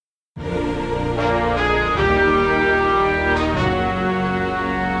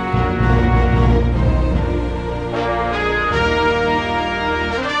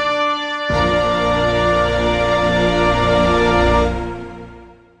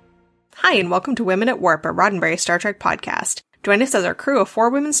Hi, and welcome to Women at Warp, a Roddenberry Star Trek podcast. Join us as our crew of 4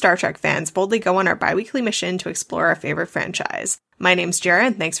 women Star Trek fans boldly go on our bi-weekly mission to explore our favorite franchise. My name's Jara,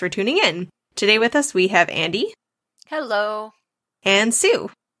 and thanks for tuning in. Today with us, we have Andy. Hello. And Sue.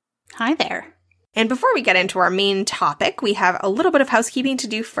 Hi there. And before we get into our main topic, we have a little bit of housekeeping to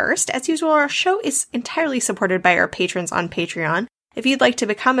do first. As usual, our show is entirely supported by our patrons on Patreon. If you'd like to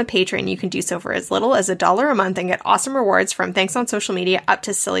become a patron, you can do so for as little as $1 a month and get awesome rewards from thanks on social media up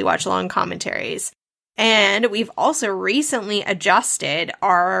to silly watch-along commentaries. And we've also recently adjusted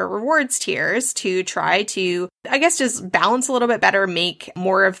our rewards tiers to try to, I guess, just balance a little bit better, make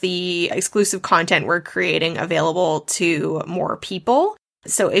more of the exclusive content we're creating available to more people.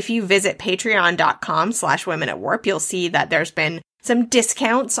 So if you visit patreon.com/womenatwarp, you'll see that there's been some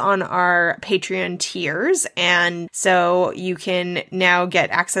discounts on our Patreon tiers. And so you can now get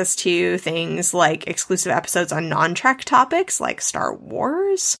access to things like exclusive episodes on non-Trek topics like Star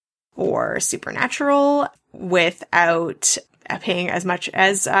Wars or Supernatural without paying as much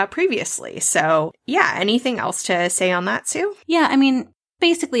as previously. So yeah, anything else to say on that, Sue? Yeah, I mean,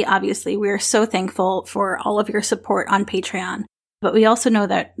 basically, obviously, we're so thankful for all of your support on Patreon. But we also know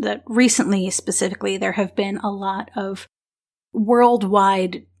that recently, specifically, there have been a lot of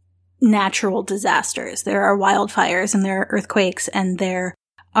worldwide natural disasters. There are wildfires and there are earthquakes and there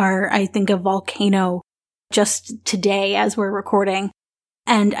are, I think, a volcano just today as we're recording.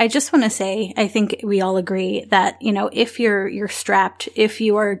 And I just want to say, I think we all agree that, you know, if you're strapped, if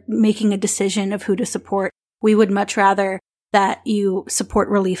you are making a decision of who to support, we would much rather that you support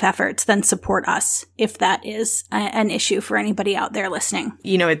relief efforts than support us, if that is an issue for anybody out there listening.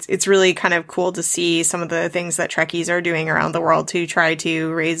 You know, it's really kind of cool to see some of the things that Trekkies are doing around the world to try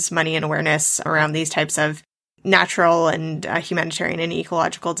to raise money and awareness around these types of natural and humanitarian and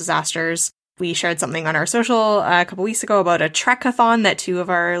ecological disasters. We shared something on our social a couple weeks ago about a Trekathon that 2 of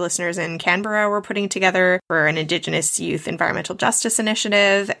our listeners in Canberra were putting together for an Indigenous Youth Environmental Justice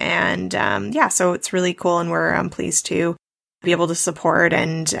Initiative. And so it's really cool, and we're pleased to be able to support.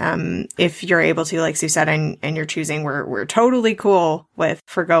 And if you're able to, like Sue said, and you're choosing, we're totally cool with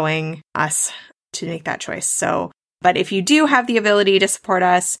forgoing us to make that choice. So, but if you do have the ability to support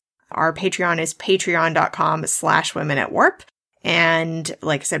us, our Patreon is patreon.com/womenatwarp. And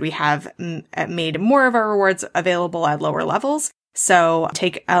like I said, we have made more of our rewards available at lower levels. So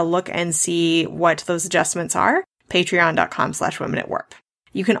take a look and see what those adjustments are. Patreon.com/womenatwarp.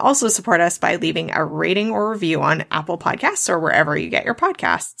 You can also support us by leaving a rating or review on Apple Podcasts or wherever you get your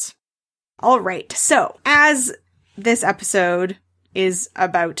podcasts. All right. So as this episode is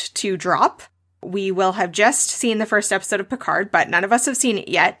about to drop, we will have just seen the first episode of Picard, but none of us have seen it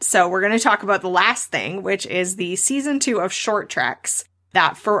yet. So we're going to talk about the last thing, which is the season 2 of Short Treks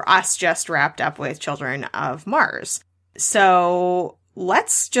that for us just wrapped up with Children of Mars. So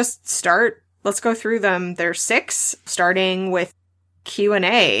let's just start. Let's go through them. There's 6, starting with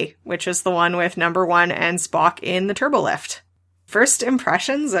Q&A, which is the one with number 1 and Spock in the turbolift. First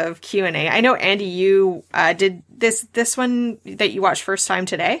impressions of Q&A. I know, Andy, you did this one that you watched first time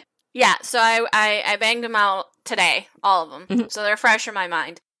today. Yeah, so I banged them out today, all of them. Mm-hmm. So they're fresh in my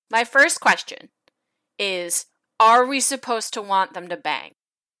mind. My first question is, are we supposed to want them to bang?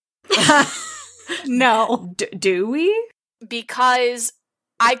 No. Do we? Because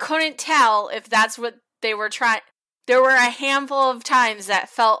I couldn't tell if that's what they were trying. There were a handful of times that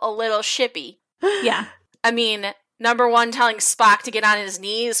felt a little shippy. Yeah. I mean, number 1 telling Spock to get on his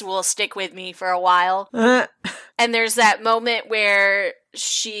knees will stick with me for a while. And there's that moment where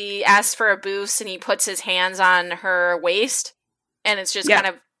she asks for a boost and he puts his hands on her waist. And it's just kind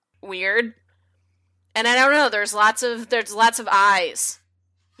of weird. And I don't know, there's lots of eyes.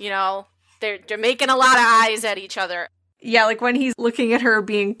 You know, they're making a lot of eyes at each other. Yeah, like when he's looking at her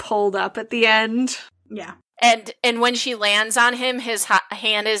being pulled up at the end. Yeah. And when she lands on him, his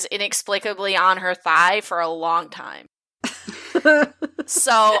hand is inexplicably on her thigh for a long time.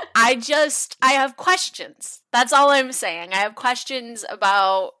 So I have questions. That's all I'm saying. I have questions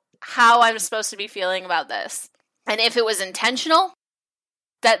about how I'm supposed to be feeling about this. And if it was intentional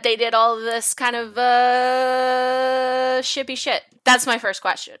that they did all of this kind of shippy shit. That's my first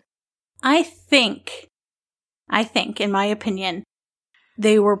question. I think, in my opinion,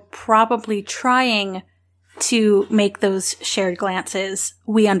 they were probably trying to make those shared glances.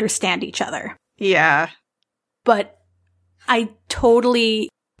 We understand each other. Yeah. But I totally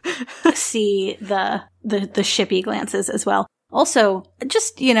see the shippy glances as well. Also,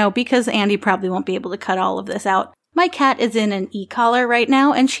 just, you know, because Andy probably won't be able to cut all of this out, my cat is in an e-collar right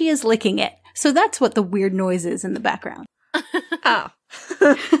now, and she is licking it. So that's what the weird noise is in the background. Oh.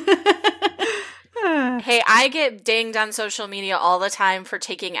 Hey, I get dinged on social media all the time for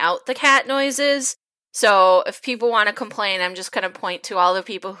taking out the cat noises. So if people want to complain, I'm just going to point to all the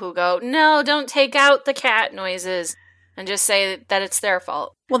people who go, no, don't take out the cat noises, and just say that it's their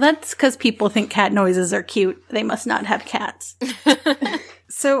fault. Well, that's because people think cat noises are cute. They must not have cats.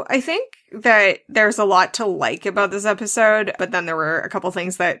 So I think that there's a lot to like about this episode, but then there were a couple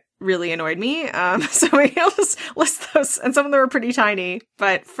things that really annoyed me. So maybe I'll just list those, and some of them were pretty tiny.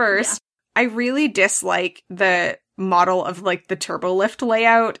 But first, I really dislike the model of like the turbo lift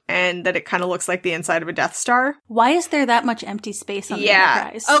layout, and that it kind of looks like the inside of a Death Star. Why is there that much empty space on the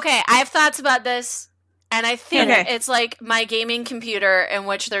Enterprise? Okay, I have thoughts about this. And I think it's like my gaming computer in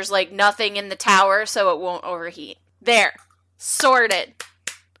which there's like nothing in the tower so it won't overheat. There. Sorted.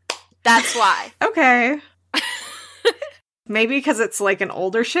 That's why. Okay. Maybe because it's like an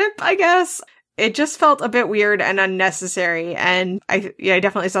older ship, I guess. It just felt a bit weird and unnecessary. And I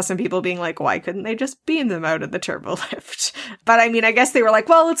definitely saw some people being like, why couldn't they just beam them out of the turbo lift? But I mean, I guess they were like,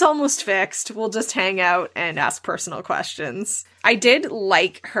 well, it's almost fixed. We'll just hang out and ask personal questions. I did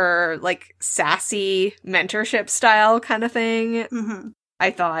like her like sassy mentorship style kind of thing. Mm-hmm.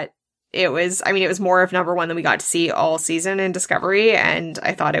 I thought it was more of number one than we got to see all season in Discovery. And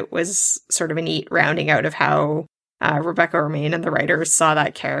I thought it was sort of a neat rounding out of how Rebecca Romaine and the writers saw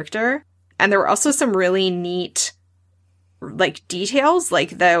that character. And there were also some really neat, like, details,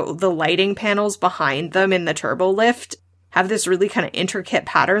 like the lighting panels behind them in the turbo lift have this really kind of intricate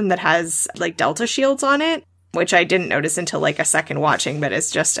pattern that has, like, delta shields on it, which I didn't notice until, like, a second watching, but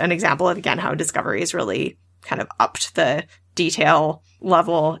it's just an example of, again, how Discovery's really kind of upped the detail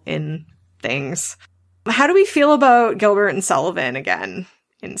level in things. How do we feel about Gilbert and Sullivan again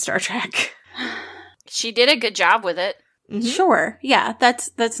in Star Trek? She did a good job with it. Mm-hmm. Sure. Yeah,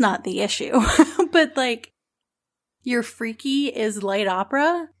 that's not the issue. But like, your freaky is light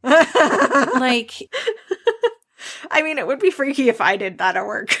opera? Like, I mean, it would be freaky if I did that at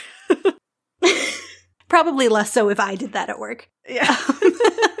work. Probably less so if I did that at work. Yeah.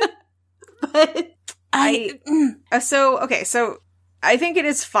 But So I think it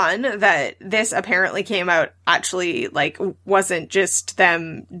is fun that this apparently came out actually, like, wasn't just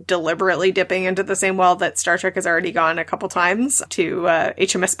them deliberately dipping into the same well that Star Trek has already gone a couple times, to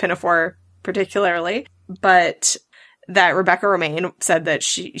HMS Pinafore particularly, but that Rebecca Romaine said that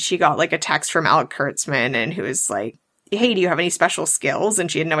she got, like, a text from Alec Kurtzman, and who was like, hey, do you have any special skills? And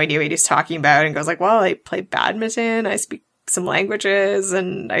she had no idea what he was talking about, and goes like, well, I play badminton, I speak some languages,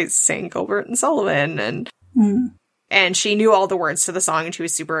 and I sang Gilbert and Sullivan, and... And she knew all the words to the song, and she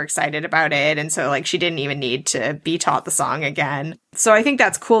was super excited about it. And so, like, she didn't even need to be taught the song again. So I think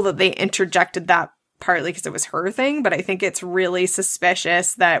that's cool that they interjected that partly because it was her thing. But I think it's really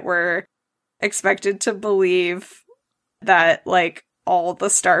suspicious that we're expected to believe that, like, all the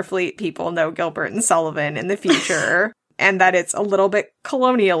Starfleet people know Gilbert and Sullivan in the future. And that it's a little bit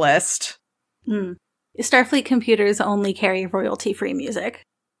colonialist. Starfleet computers only carry royalty-free music.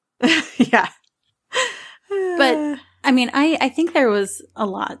 Yeah. But, I mean, I think there was a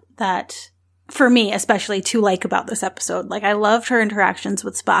lot that, for me especially, to like about this episode. Like, I loved her interactions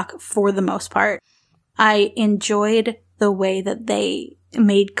with Spock for the most part. I enjoyed the way that they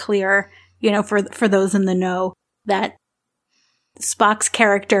made clear, you know, for those in the know, that Spock's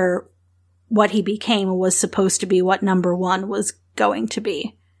character, what he became, was supposed to be what number one was going to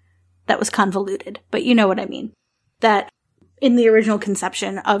be. That was convoluted, but you know what I mean. That in the original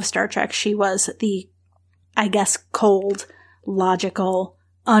conception of Star Trek, she was the, I guess, cold, logical,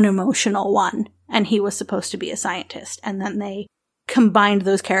 unemotional one, and he was supposed to be a scientist. And then they combined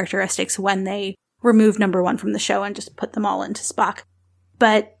those characteristics when they removed number one from the show and just put them all into Spock.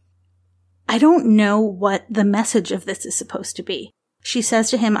 But I don't know what the message of this is supposed to be. She says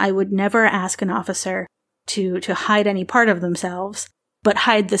to him, I would never ask an officer to hide any part of themselves, but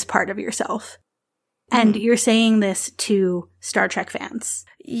hide this part of yourself. And you're saying this to Star Trek fans.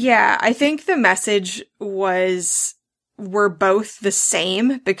 Yeah, I think the message was, we're both the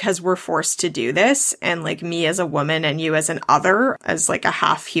same because we're forced to do this. And, like, me as a woman and you as an other, as, like, a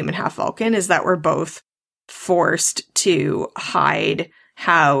half human, half Vulcan, is that we're both forced to hide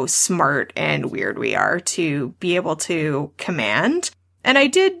how smart and weird we are to be able to command. And I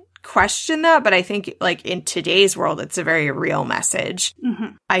did question that, but I think, like, in today's world, it's a very real message.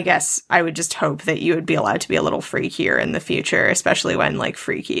 I guess I would just hope that you would be allowed to be a little freakier in the future, especially when, like,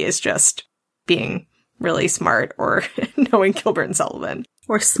 freaky is just being really smart or knowing Gilbert and Sullivan.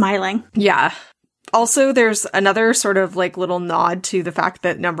 Or smiling. Yeah. Also, there's another sort of, like, little nod to the fact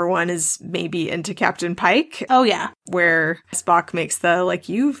that number one is maybe into Captain Pike. Oh, yeah. Where Spock makes the, like,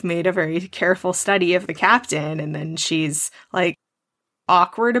 you've made a very careful study of the captain, and then she's, like,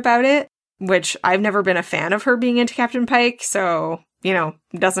 awkward about it. which I've never been a fan of her being into Captain Pike, so, I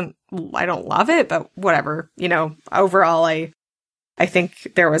don't love it, but whatever. Overall, I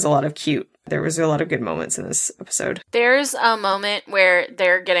think there was a lot of good moments in this episode. There's a moment where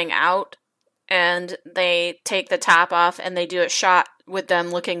they're getting out and they take the top off and they do a shot with them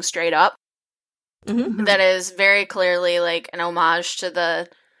looking straight up. Mm-hmm. That is very clearly like an homage to the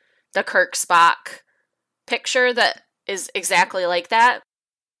Kirk Spock picture that is exactly like that.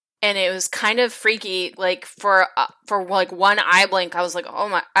 And it was kind of freaky, like for like one eye blink, I was like, oh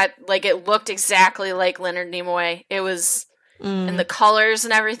my, it looked exactly like Leonard Nimoy. It was, and the colors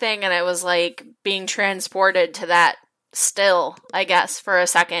and everything, and it was like being transported to that still, I guess, for a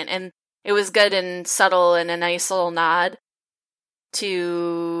second. And it was good and subtle and a nice little nod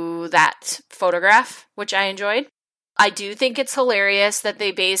to that photograph, which I enjoyed. I do think it's hilarious that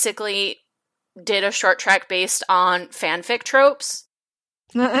they basically did a short trek based on fanfic tropes.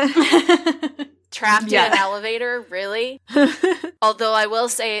 Trapped in an elevator, really? Although I will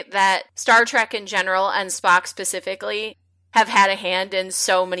say that Star Trek in general, and Spock specifically, have had a hand in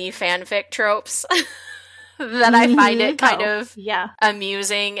so many fanfic tropes that I find it kind of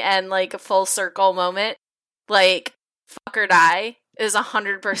amusing and like a full circle moment. Like, Fuck or Die is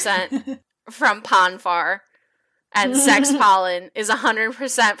 100% from Ponfar, and Sex Pollen is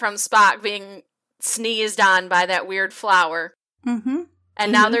 100% from Spock being sneezed on by that weird flower. Mm-hmm.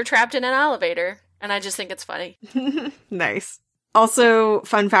 And now they're trapped in an elevator, and I just think it's funny. Nice. Also,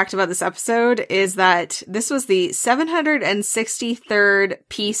 fun fact about this episode is that this was the 763rd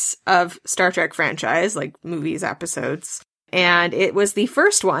piece of Star Trek franchise, like movies, episodes. And it was the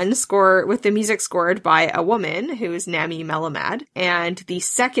first one with the music scored by a woman, who is Nami Melamad. And the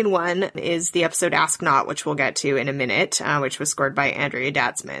second one is the episode Ask Not, which we'll get to in a minute, which was scored by Andrea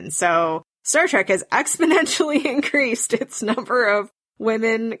Datzman. So Star Trek has exponentially increased its number of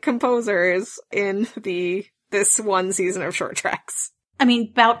women composers in this one season of short treks. I mean,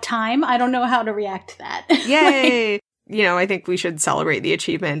 about time. I don't know how to react to that. Yay! I think we should celebrate the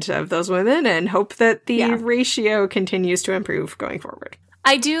achievement of those women and hope that the ratio continues to improve going forward.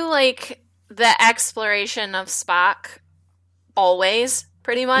 I do like the exploration of Spock always,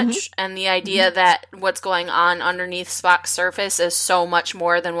 pretty much, and the idea that what's going on underneath Spock's surface is so much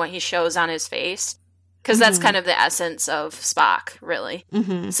more than what he shows on his face. Because that's kind of the essence of Spock, really.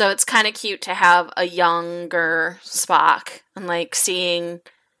 Mm-hmm. So it's kind of cute to have a younger Spock and, like, seeing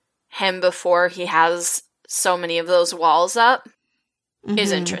him before he has so many of those walls up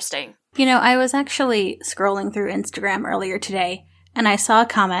is interesting. I was actually scrolling through Instagram earlier today, and I saw a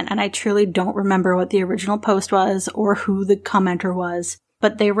comment, and I truly don't remember what the original post was or who the commenter was,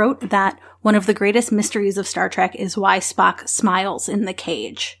 but they wrote that one of the greatest mysteries of Star Trek is why Spock smiles in the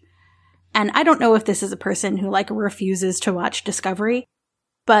cage. And I don't know if this is a person who, like, refuses to watch Discovery,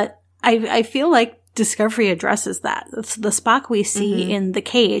 but I feel like Discovery addresses that. The Spock we see in the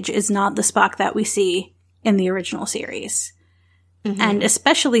cage is not the Spock that we see in the original series. Mm-hmm. And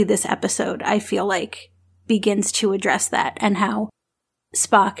especially this episode, I feel like, begins to address that and how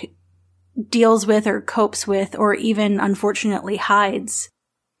Spock deals with or copes with or even, unfortunately, hides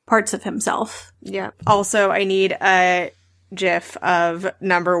parts of himself. Yeah. Also, I need a GIF of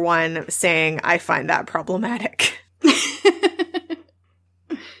number one saying, "I find that problematic."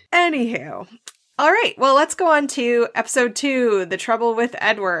 Anywho. All right, well, let's go on to episode 2, The Trouble with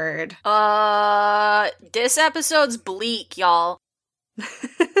Edward. This episode's bleak, y'all.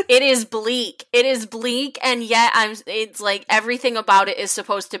 It is bleak. It is bleak, and yet it's like everything about it is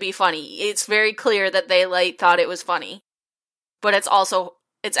supposed to be funny. It's very clear that they, like, thought it was funny. But it's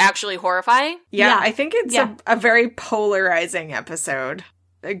actually horrifying. Yeah, I think it's a very polarizing episode.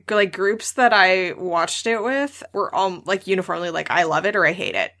 Like, groups that I watched it with were all, like, uniformly like, I love it or I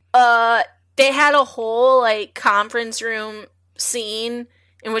hate it. They had a whole, like, conference room scene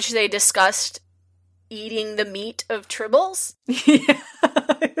in which they discussed eating the meat of tribbles. Yeah.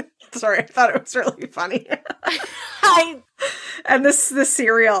 Sorry, I thought it was really funny. And the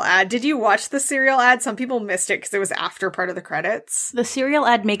cereal ad. Did you watch the cereal ad? Some people missed it because it was after part of the credits. The cereal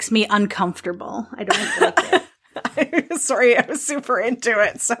ad makes me uncomfortable. I don't like it. Sorry, I was super into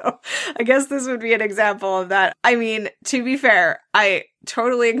it, so I guess this would be an example of that. I mean, to be fair, I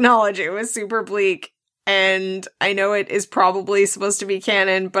totally acknowledge it was super bleak, and I know it is probably supposed to be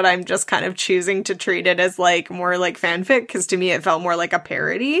canon, but I'm just kind of choosing to treat it as, like, more like fanfic, because to me it felt more like a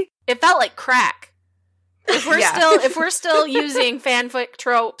parody. It felt like crack. If we're still using fanfic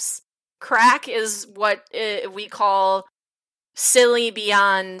tropes, crack is what we call silly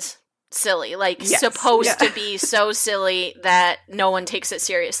beyond silly. Like, supposed to be so silly that no one takes it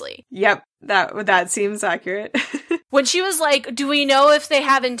seriously. Yep, that seems accurate. When she was like, do we know if they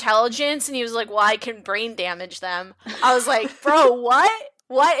have intelligence? And he was like, well, I can brain damage them. I was like, bro, what?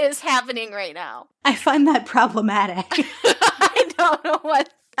 What is happening right now? I find that problematic. I don't know what,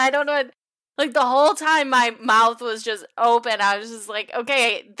 like the whole time my mouth was just open. I was just like,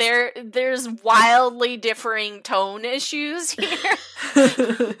 okay, there's wildly differing tone issues here.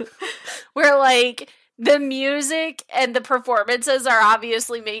 Where like the music and the performances are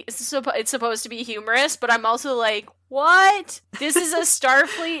obviously it's supposed to be humorous, but I'm also like, what? This is a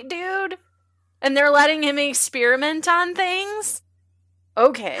Starfleet dude? And they're letting him experiment on things?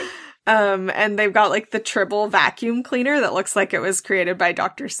 Okay. And they've got like the Tribble vacuum cleaner that looks like it was created by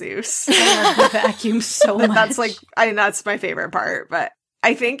Dr. Seuss. I love the vacuum so much. That's like, that's my favorite part. But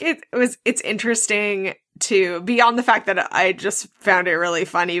I think it's interesting to, beyond the fact that I just found it really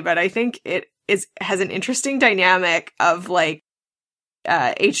funny, but I think it has an interesting dynamic of like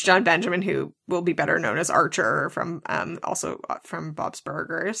H. John Benjamin, who will be better known as Archer from also from Bob's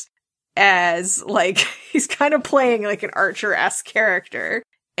Burgers, as like he's kind of playing like an Archer-esque character,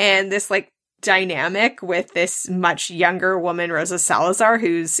 and this like dynamic with this much younger woman, Rosa Salazar,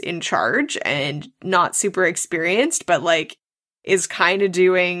 who's in charge and not super experienced, but like is kind of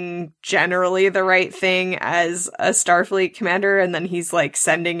doing generally the right thing as a Starfleet commander, and then he's like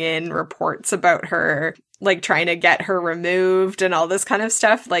sending in reports about her, like trying to get her removed and all this kind of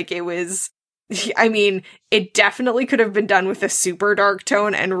stuff. Like it was, I mean, it definitely could have been done with a super dark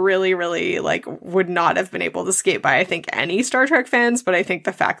tone and really, really like would not have been able to skate by, I think, any Star Trek fans. But I think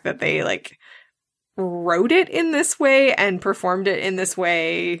the fact that they like wrote it in this way and performed it in this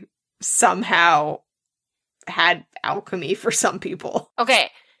way somehow had alchemy for some people. Okay,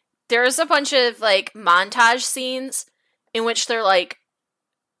 there's a bunch of like montage scenes in which they're like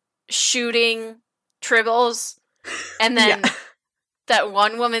shooting tribbles, and then that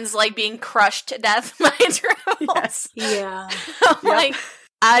one woman's like being crushed to death by tribbles. Yes. Yeah. I'm like,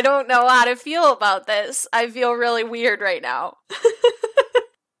 I don't know how to feel about this. I feel really weird right now.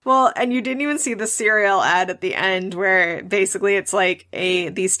 Well, and you didn't even see the cereal ad at the end where basically it's like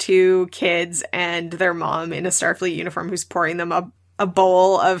these two kids and their mom in a Starfleet uniform who's pouring them a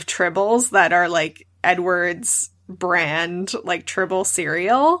bowl of Tribbles that are like Edward's brand, like Tribble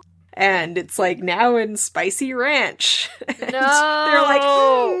cereal. And it's like now in Spicy Ranch. And No. they're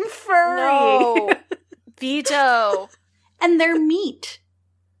like, furry. No. Veto. And their meat.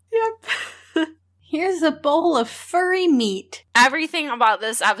 Yep. Here's a bowl of furry meat. Everything about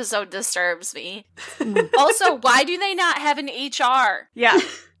this episode disturbs me. Also, why do they not have an HR? Yeah.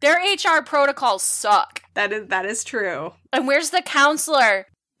 Their HR protocols suck. That is true. And where's the counselor?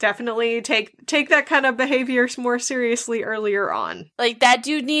 Definitely take that kind of behavior more seriously earlier on. Like, that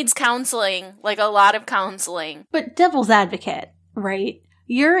dude needs counseling. Like, a lot of counseling. But devil's advocate, right?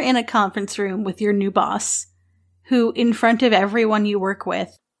 You're in a conference room with your new boss, who in front of everyone you work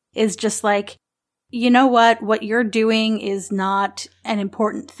with is just like, you know what you're doing is not an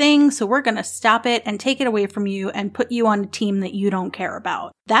important thing, so we're going to stop it and take it away from you and put you on a team that you don't care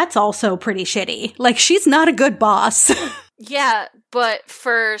about. That's also pretty shitty. Like, she's not a good boss. Yeah, but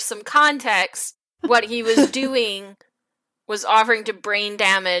for some context, what he was doing was offering to brain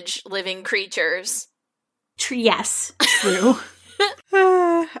damage living creatures. Yes, true.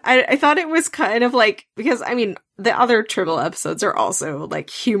 I thought it was kind of like, because I mean, the other Tribble episodes are also like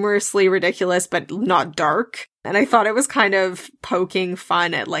humorously ridiculous, but not dark. And I thought it was kind of poking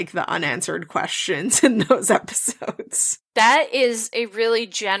fun at like the unanswered questions in those episodes. That is a really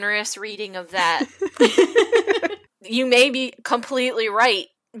generous reading of that. You may be completely right,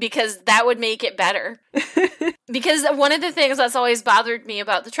 because that would make it better. Because one of the things that's always bothered me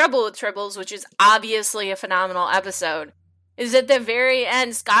about the Trouble with Tribbles, which is obviously a phenomenal episode, is at the very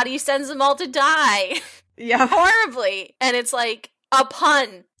end, Scotty sends them all to die. Yeah. Horribly. And it's like a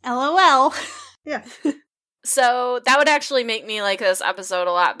pun. LOL. Yeah. So that would actually make me like this episode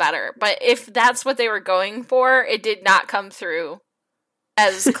a lot better. But if that's what they were going for, it did not come through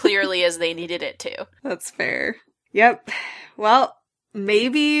as clearly as they needed it to. That's fair. Yep. Well,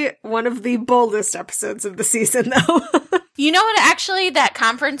 maybe one of the boldest episodes of the season, though. You know what, actually, that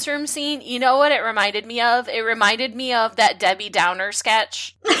conference room scene, you know what it reminded me of? It reminded me of that Debbie Downer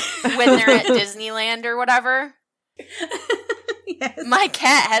sketch when they're at Disneyland or whatever. Yes. My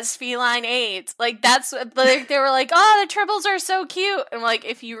cat has feline AIDS. Like, that's what, like, they were like, oh, the Tribbles are so cute. And like,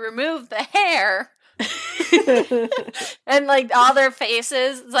 if you remove the hair and like all their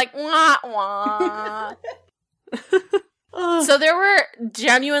faces, it's like, wah, wah. So there were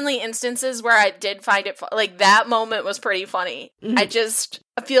genuinely instances where I did find it like that moment was pretty funny. Mm-hmm.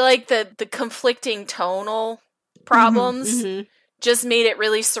 I feel like the conflicting tonal problems just made it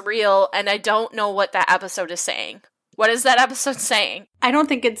really surreal, and I don't know what that episode is saying. What is that episode saying? I don't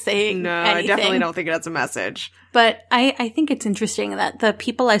think it's saying No, anything. I definitely don't think that's a message. But I think it's interesting that the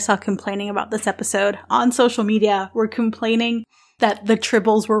people I saw complaining about this episode on social media were complaining that the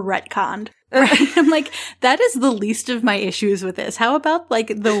Tribbles were retconned. Right? I'm like, that is the least of my issues with this. How about,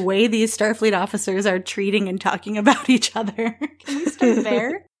 like, the way these Starfleet officers are treating and talking about each other? Can we start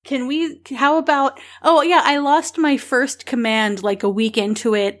there? How about, oh yeah, I lost my first command like a week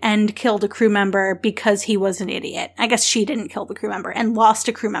into it and killed a crew member because he was an idiot. I guess she didn't kill the crew member and lost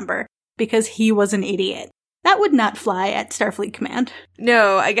a crew member because he was an idiot. That would not fly at Starfleet Command.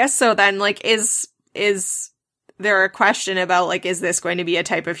 No, I guess so then, like, is there a question about, like, is this going to be a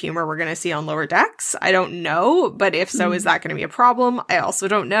type of humor we're going to see on lower decks? I don't know, but if so, is that going to be a problem? I also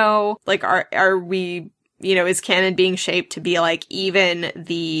don't know. Like, are we, you know, is canon being shaped to be, like, even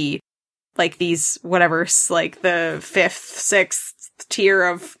the, like, these, whatever, like, the 5th, 6th tier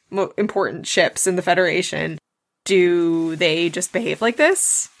of important ships in the Federation, do they just behave like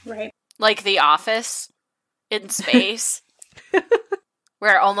this? Right. Like The Office in space?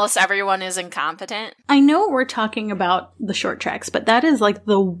 Where almost everyone is incompetent. I know we're talking about the short treks, but that is like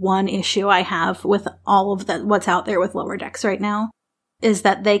the one issue I have with all of what's out there with lower decks right now, is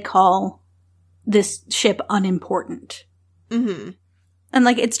that they call this ship unimportant. Mm-hmm. And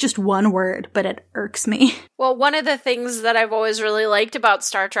like, it's just one word, but it irks me. Well, one of the things that I've always really liked about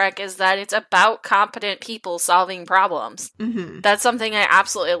Star Trek is that it's about competent people solving problems. Mm-hmm. That's something I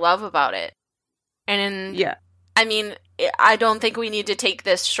absolutely love about it. And yeah. I mean, I don't think we need to take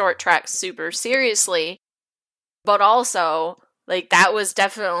this short track super seriously, but also, like, that was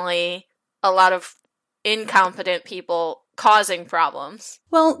definitely a lot of incompetent people causing problems.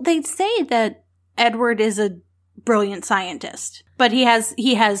 Well, they'd say that Edward is a brilliant scientist, but he has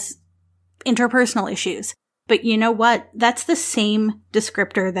interpersonal issues. But you know what? That's the same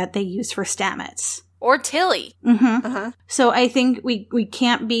descriptor that they use for Stamets. Or Tilly. Mm-hmm. Uh-huh. So I think we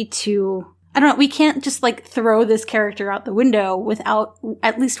can't be too... I don't know, we can't just, like, throw this character out the window without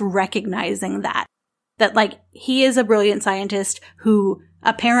at least recognizing that. That, like, he is a brilliant scientist who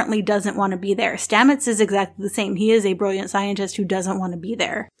apparently doesn't want to be there. Stamets is exactly the same. He is a brilliant scientist who doesn't want to be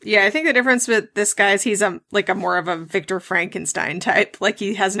there. Yeah, I think the difference with this guy is he's a more of a Victor Frankenstein type. Like,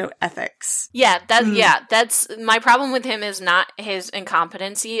 he has no ethics. Yeah, that's my problem with him is not his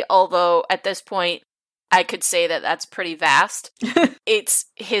incompetency, although at this point I could say that that's pretty vast. It's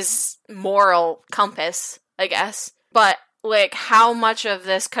his moral compass, I guess. But, like, how much of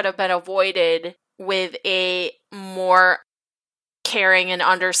this could have been avoided with a more caring and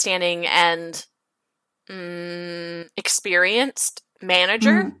understanding and experienced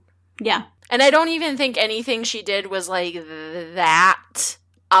manager? Yeah. And I don't even think anything she did was, like, that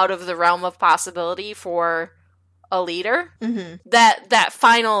out of the realm of possibility for a leader. Mm-hmm. That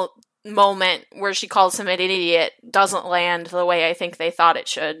final moment where she calls him an idiot doesn't land the way I think they thought it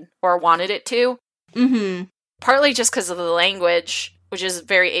should or wanted it to. Mm-hmm. Partly just because of the language, which is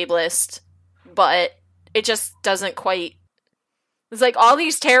very ableist, but it just doesn't quite... It's like, all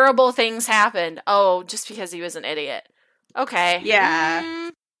these terrible things happened. Oh, just because he was an idiot. Okay. Yeah.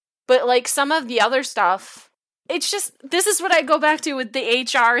 But, like, some of the other stuff... It's just, this is what I go back to with the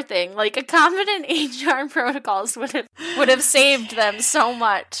HR thing. Like, a competent HR protocols would have saved them so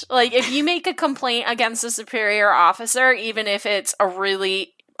much. Like, if you make a complaint against a superior officer, even if it's a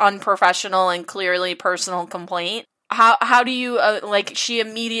really unprofessional and clearly personal complaint, how do you, like, she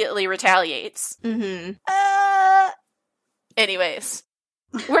immediately retaliates. Mm-hmm. Anyways,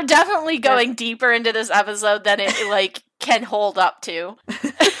 we're definitely going deeper into this episode than it, like, can hold up to.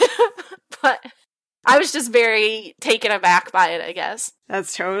 But... I was just very taken aback by it, I guess.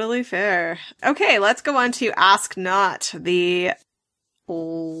 That's totally fair. Okay, let's go on to Ask Not, the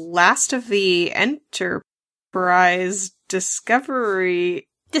last of the Enterprise Discovery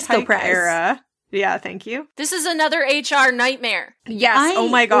Disco Prize era. Yeah, thank you. This is another HR nightmare. Yes. Oh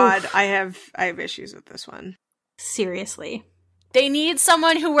my god, I have issues with this one. Seriously. They need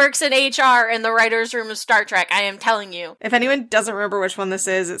someone who works in HR in the writer's room of Star Trek, I am telling you. If anyone doesn't remember which one this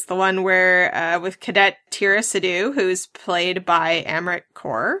is, it's the one where, with Cadet Tira Sidhu, who's played by Amrit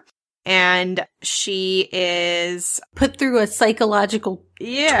Kaur, and she is... put through a psychological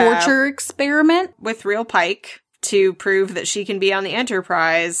torture experiment? With real Pike, to prove that she can be on the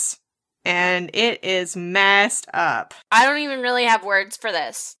Enterprise, and it is messed up. I don't even really have words for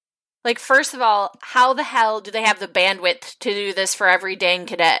this. Like, first of all, how the hell do they have the bandwidth to do this for every dang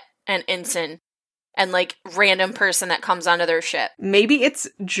cadet and ensign and, like, random person that comes onto their ship? Maybe it's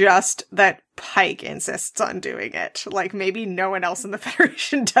just that Pike insists on doing it. Like, maybe no one else in the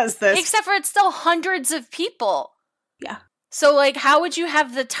Federation does this. Except for it's still hundreds of people. Yeah. So, like, how would you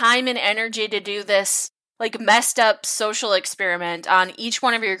have the time and energy to do this, like messed up social experiment on each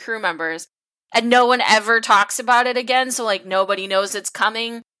one of your crew members and no one ever talks about it again, so like nobody knows it's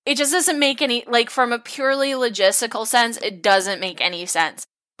coming. It just doesn't make any, like, from a purely logistical sense, it doesn't make any sense.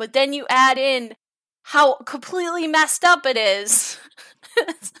 But then you add in how completely messed up it is.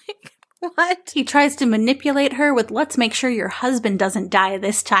 It's like, what? He tries to manipulate her with, let's make sure your husband doesn't die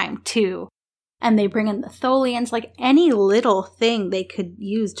this time, too. And they bring in the Tholians, like any little thing they could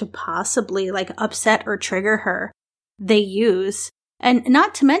use to possibly, like, upset or trigger her, they use. And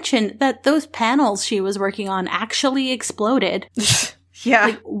not to mention that those panels she was working on actually exploded. Yeah.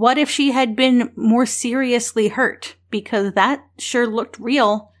 Like, what if she had been more seriously hurt? Because that sure looked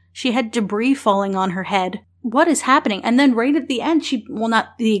real. She had debris falling on her head. What is happening? And then right at the end, well,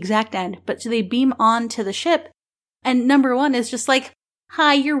 not the exact end, but they beam on to the ship. And number one is just like,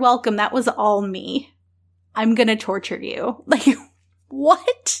 hi, you're welcome. That was all me. I'm gonna torture you. Like,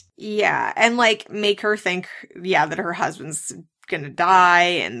 what? Yeah. And like make her think, that her husband's gonna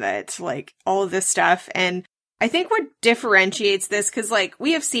die and that like all of this stuff. And I think what differentiates this, because, like,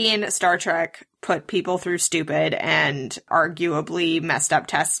 we have seen Star Trek put people through stupid and arguably messed up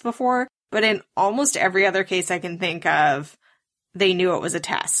tests before, but in almost every other case I can think of, they knew it was a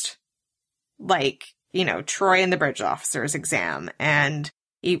test. Like, Troy and the bridge officer's exam, and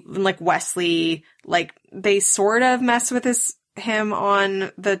even, like, Wesley, like, they sort of mess with him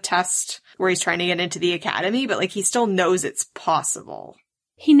on the test where he's trying to get into the academy, but, like, he still knows it's possible.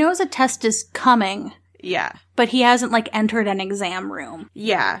 He knows a test is coming. Yeah. But he hasn't, like, entered an exam room.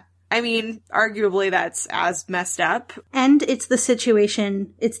 Yeah. I mean, arguably that's as messed up. And it's the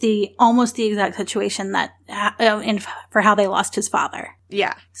situation, it's almost the exact situation that, for how they lost his father.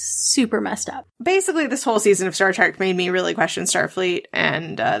 Yeah. Super messed up. Basically, this whole season of Star Trek made me really question Starfleet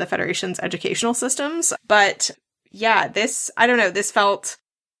and the Federation's educational systems. But yeah, this felt,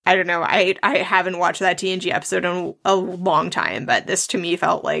 I don't know, I haven't watched that TNG episode in a long time, but this to me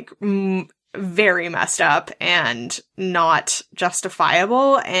felt like very messed up and not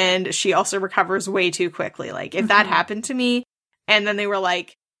justifiable. And she also recovers way too quickly. Like, if that happened to me and then they were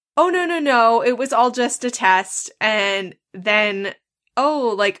like, oh, no, it was all just a test. And then,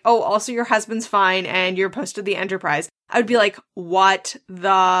 also your husband's fine and you're posted the Enterprise. I would be like, what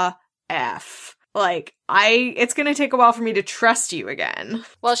the F? Like, it's going to take a while for me to trust you again.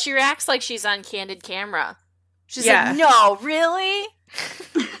 Well, she reacts like she's on candid camera. She's like, no, really?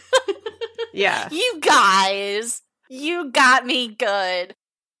 Yeah. You guys, you got me good.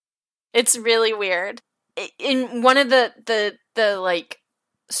 It's really weird. In one of the like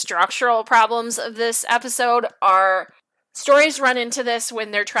structural problems of this episode are stories run into this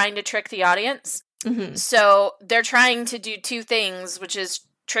when they're trying to trick the audience. Mm-hmm. So they're trying to do two things, which is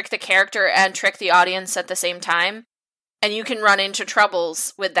trick the character and trick the audience at the same time. And you can run into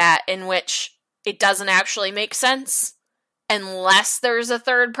troubles with that in which it doesn't actually make sense unless there's a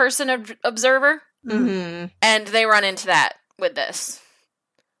third person observer. Mm-hmm. And they run into that with this.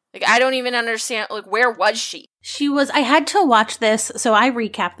 Like, I don't even understand, like, where was she? I had to watch this, so I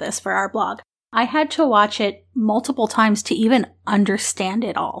recapped this for our blog. I had to watch it multiple times to even understand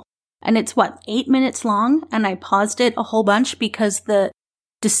it all. And it's 8 minutes long? And I paused it a whole bunch because the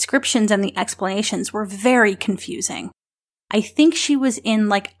descriptions and the explanations were very confusing. I think she was in,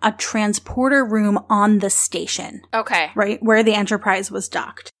 like, a transporter room on the station. Okay. Right? Where the Enterprise was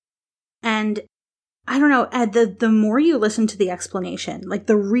docked. And I don't know, Ed, the more you listen to the explanation, like,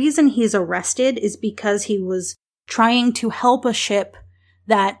 the reason he's arrested is because he was trying to help a ship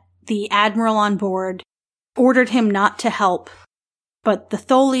that the admiral on board ordered him not to help, but the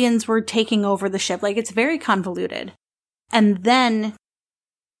Tholians were taking over the ship. Like, it's very convoluted. And then,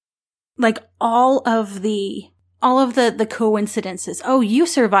 like, all of the coincidences. Oh, you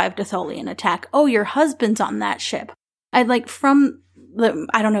survived a Tholian attack. Oh, your husband's on that ship. From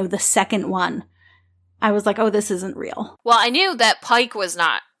the second one, I was like, oh, this isn't real. Well, I knew that Pike was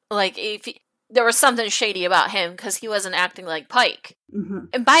not. Like, there was something shady about him because he wasn't acting like Pike. Mm-hmm.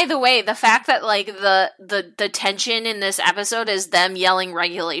 And by the way, the fact that, like, the tension in this episode is them yelling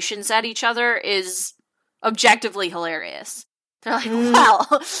regulations at each other is objectively hilarious. They're like,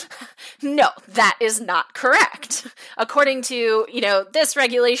 well, no, that is not correct. According to, this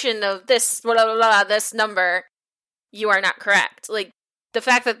regulation of this, blah, blah, blah, this number, you are not correct. Like, the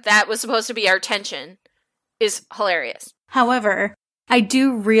fact that was supposed to be our tension is hilarious. However, I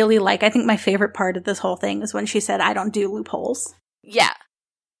do really I think my favorite part of this whole thing is when she said, I don't do loopholes. Yeah.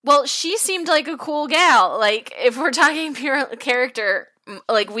 Well, she seemed like a cool gal. Like, if we're talking pure character,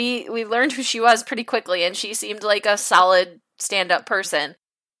 like, we learned who she was pretty quickly, and she seemed like a solid stand-up person.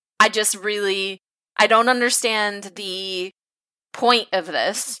 I don't understand the point of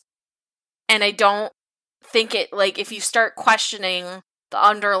this, and I don't think it, like, if you start questioning the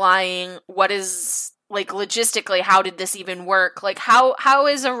underlying, what is, like, logistically, how did this even work? Like, how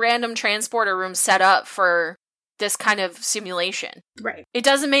is a random transporter room set up for this kind of simulation? Right. It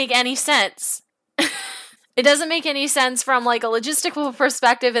doesn't make any sense. It doesn't make any sense from, like, a logistical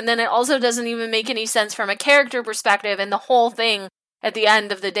perspective, and then it also doesn't even make any sense from a character perspective, and the whole thing at the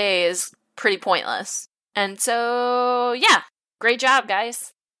end of the day is pretty pointless. And so, yeah, great job,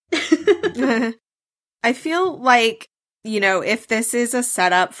 guys. I feel like, if this is a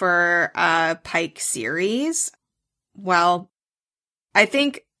setup for a Pike series, well, I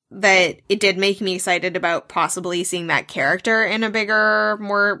think that it did make me excited about possibly seeing that character in a bigger,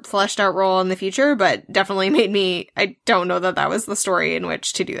 more fleshed out role in the future, but definitely made me, I don't know that was the story in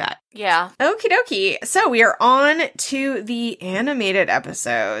which to do that. Yeah. Okie dokie. So we are on to the animated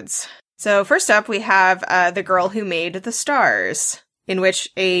episodes. So first up, we have The Girl Who Made the Stars, in which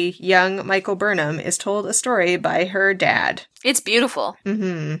a young Michael Burnham is told a story by her dad. It's beautiful.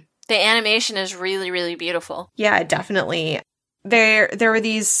 Mm-hmm. The animation is really, really beautiful. Yeah, definitely. There were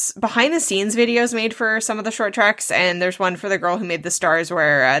these behind-the-scenes videos made for some of the short tracks, and there's one for The Girl Who Made the Stars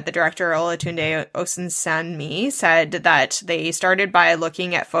where the director Olatunde Osunsanmi said that they started by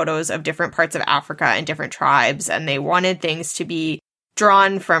looking at photos of different parts of Africa and different tribes, and they wanted things to be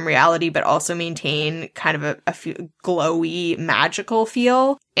drawn from reality, but also maintain kind of a glowy, magical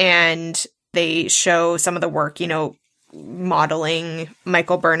feel. And they show some of the work, modeling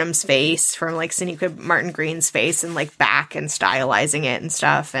Michael Burnham's face from, like, Sonequa Martin Green's face and, like, back and stylizing it and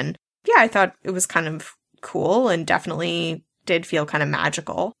stuff. And yeah, I thought it was kind of cool and definitely did feel kind of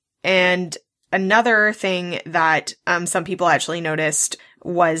magical. And another thing that some people actually noticed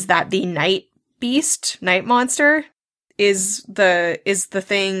was that the night monster, is the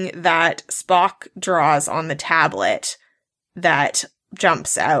thing that Spock draws on the tablet that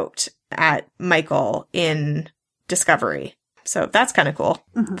jumps out at Michael in Discovery. So that's kind of cool.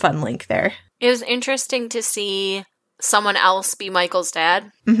 Mm-hmm. Fun link there. It was interesting to see someone else be Michael's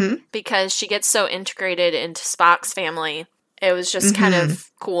dad, mm-hmm. because she gets so integrated into Spock's family. It was just kind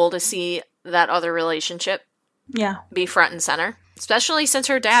of cool to see that other relationship be front and center, especially since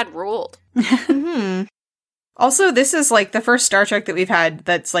her dad ruled. Mm-hmm. Also, this is, like, the first Star Trek that we've had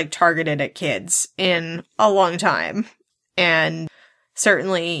that's, like, targeted at kids in a long time. And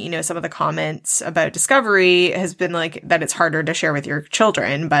certainly, some of the comments about Discovery has been, like, that it's harder to share with your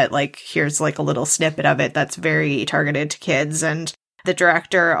children. But, like, here's, like, a little snippet of it that's very targeted to kids. And the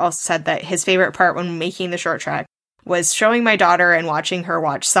director also said that his favorite part when making the short track was showing my daughter and watching her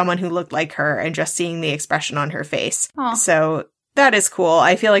watch someone who looked like her and just seeing the expression on her face. Aww. So that is cool.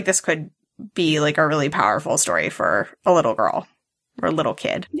 I feel like this could be, like, a really powerful story for a little girl or a little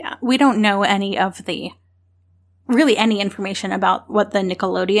kid. Yeah, we don't know any information about what the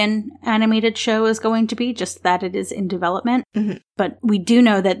Nickelodeon animated show is going to be, just that it is in development. Mm-hmm. But we do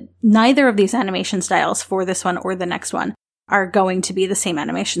know that neither of these animation styles for this one or the next one are going to be the same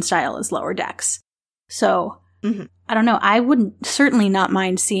animation style as Lower Decks. So, I don't know, I would certainly not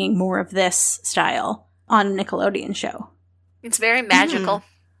mind seeing more of this style on a Nickelodeon show. It's very magical. Mm-hmm.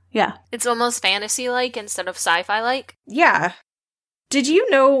 Yeah. It's almost fantasy-like instead of sci-fi-like. Yeah. Did you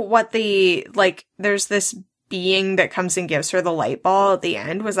know what there's this being that comes and gives her the light ball at the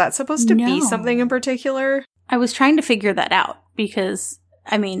end? Was that supposed to be something in particular? I was trying to figure that out because,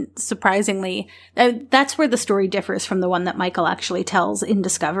 I mean, surprisingly, that's where the story differs from the one that Michael actually tells in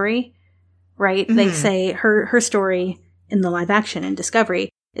Discovery, right? Mm-hmm. They say her story in the live action in Discovery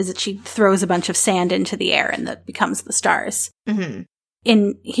is that she throws a bunch of sand into the air and that becomes the stars. Mm-hmm.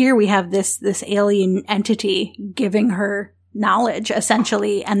 In here we have this alien entity giving her knowledge,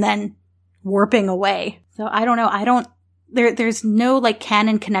 essentially, and then warping away. So I don't know. There's no, like,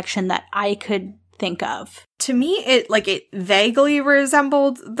 canon connection that I could think of. To me, it vaguely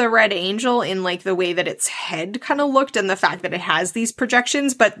resembled the Red Angel in, like, the way that its head kind of looked and the fact that it has these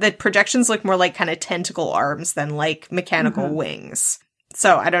projections, but the projections look more like kind of tentacle arms than, like, mechanical wings.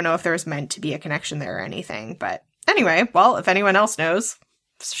 So I don't know if there's meant to be a connection there or anything, but anyway, well, if anyone else knows,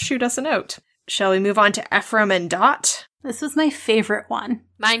 shoot us a note. Shall we move on to Ephraim and Dot? This was my favorite one.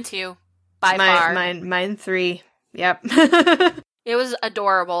 Mine too, by far. Mine 3. Yep. It was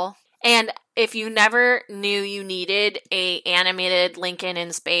adorable. And if you never knew you needed a animated Lincoln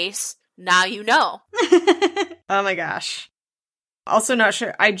in space, now you know. Oh my gosh. Also not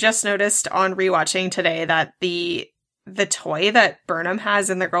sure. I just noticed on rewatching today that the toy that Burnham has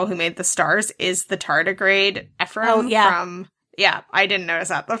in The Girl Who Made the Stars is the tardigrade Ephraim from... Yeah, I didn't notice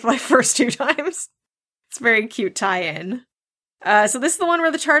that the first 2 times. It's a very cute tie-in. So this is the one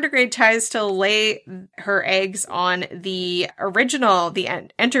where the tardigrade tries to lay her eggs on the original, the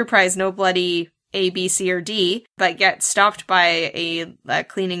Enterprise No Bloody A, B, C, or D, but get stopped by a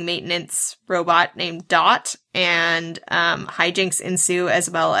cleaning maintenance robot named Dot, and hijinks ensue, as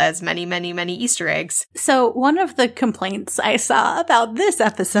well as many, many, many Easter eggs. So one of the complaints I saw about this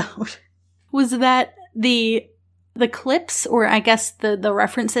episode was that the clips, or I guess the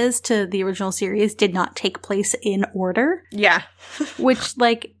references to the original series, did not take place in order. Yeah. Which,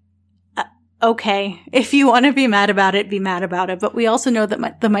 like, okay, if you want to be mad about it, be mad about it. But we also know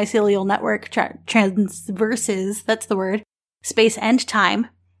that the mycelial network transverses, that's the word, space and time.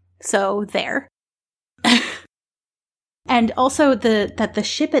 So there. And also that the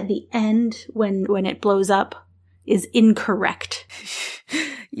ship at the end, when it blows up, is incorrect.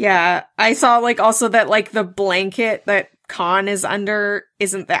 Yeah, I saw, like, also that, like, the blanket that Khan is under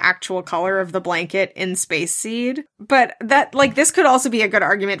isn't the actual color of the blanket in Space Seed. But that, like, this could also be a good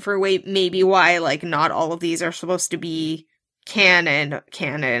argument for maybe why, like, not all of these are supposed to be canon,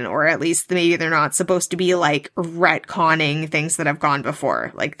 or at least maybe they're not supposed to be, like, retconning things that have gone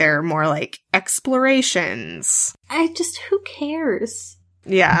before. Like, they're more like explorations. Who cares?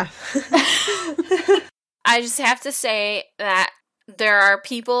 Yeah. I just have to say that there are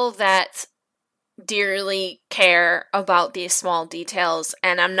people that dearly care about these small details,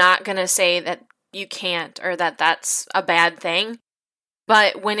 and I'm not going to say that you can't or that that's a bad thing,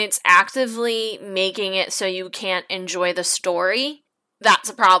 but when it's actively making it so you can't enjoy the story, that's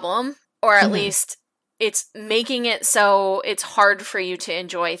a problem, or at least it's making it so it's hard for you to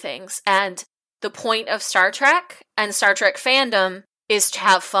enjoy things. And the point of Star Trek and Star Trek fandom is to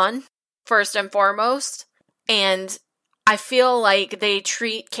have fun, first and foremost, and I feel like they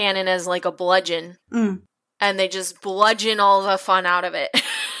treat canon as like a bludgeon, and they just bludgeon all the fun out of it.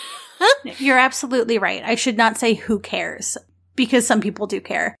 You're absolutely right. I should not say who cares, because some people do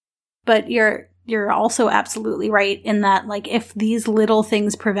care. But you're also absolutely right in that, like, if these little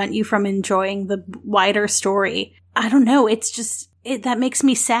things prevent you from enjoying the wider story, I don't know, it's just, that makes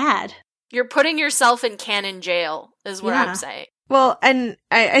me sad. You're putting yourself in canon jail, is what I'm saying. Well, and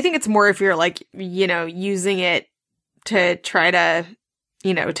I think it's more if you're, like, you know, using it to try to,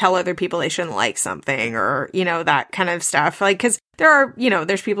 you know, tell other people they shouldn't like something, or, you know, that kind of stuff. Like, because there are, you know,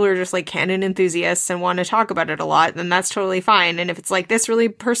 there's people who are just, like, canon enthusiasts and want to talk about it a lot, and that's totally fine. And if it's like, this really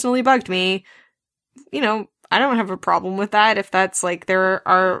personally bugged me, you know, I don't have a problem with that. If that's, like, there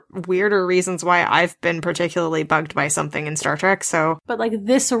are weirder reasons why I've been particularly bugged by something in Star Trek, so. But, like,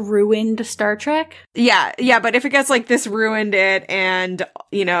 this ruined Star Trek? Yeah, but if it gets, like, this ruined it, and,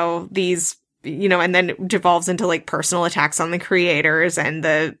 you know, these, you know, and then it devolves into, like, personal attacks on the creators and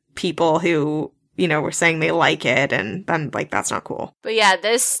the people who, you know, were saying they like it, and then, like, that's not cool. But yeah,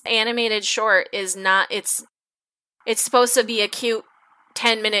 this animated short is not, it's supposed to be a cute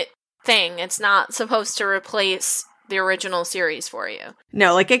 10-minute thing. It's not supposed to replace the original series for you.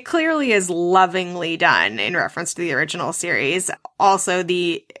 No, like, it clearly is lovingly done in reference to the original series. Also,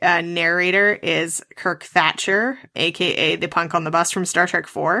 the narrator is Kirk Thatcher, aka the punk on the bus from Star Trek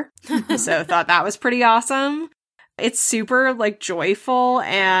 4. So thought that was pretty awesome. It's super, like, joyful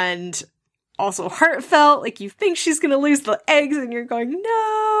and also heartfelt. Like, you think she's gonna lose the eggs and you're going,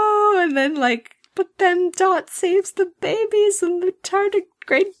 no! And then, like, but then Dot saves the babies and the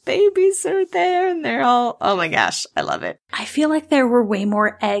tardigrade babies are there and they're all, oh my gosh, I love it. I feel like there were way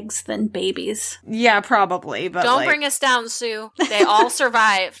more eggs than babies. Yeah, probably, but don't bring us down, Sue. They all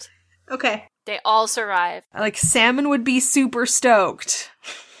survived. Okay. They all survived. Like, Salmon would be super stoked.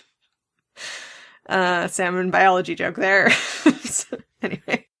 Salmon biology joke there. So,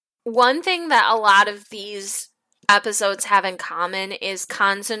 anyway. One thing that a lot of these episodes have in common is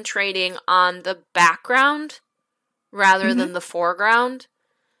concentrating on the background rather than the foreground.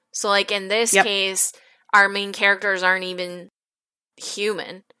 So, like, in this case, our main characters aren't even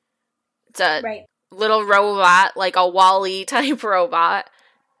human. It's a little robot, like a WAW type robot,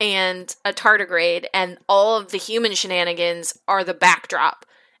 and a tardigrade, and all of the human shenanigans are the backdrop.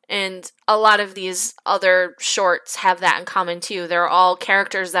 And a lot of these other shorts have that in common too. They're all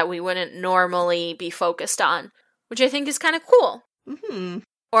characters that we wouldn't normally be focused on, which I think is kind of cool. Mm-hmm.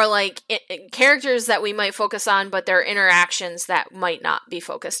 Or, like, characters that we might focus on, but their interactions that might not be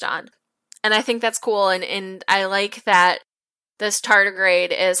focused on. And I think that's cool, and I like that this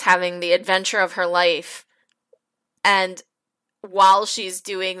tardigrade is having the adventure of her life, and while she's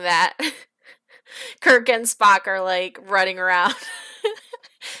doing that, Kirk and Spock are, like, running around,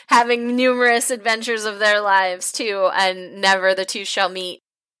 having numerous adventures of their lives, too, and never the two shall meet.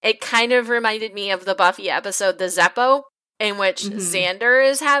 It kind of reminded me of the Buffy episode, The Zeppo, in which Xander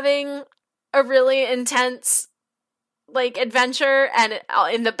is having a really intense, like, adventure, and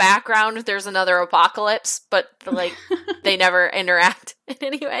in the background there's another apocalypse, but, like, they never interact in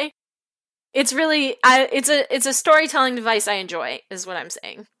any way. It's really, it's a storytelling device I enjoy, is what I'm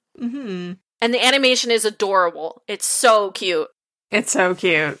saying. Mm-hmm. And the animation is adorable. It's so cute. It's so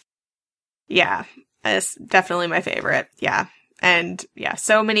cute. Yeah, it's definitely my favorite. Yeah. And yeah,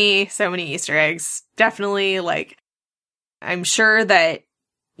 so many Easter eggs. Definitely, like, I'm sure that,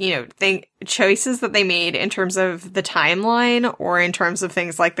 choices that they made in terms of the timeline or in terms of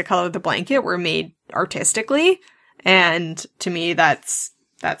things like the color of the blanket were made artistically. And to me, that's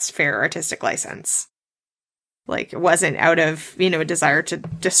fair artistic license. Like, it wasn't out of, a desire to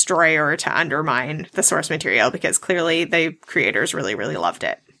destroy or to undermine the source material, because clearly the creators really, really loved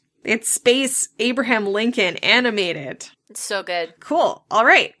it. It's Space Abraham Lincoln animated. It's so good. Cool. All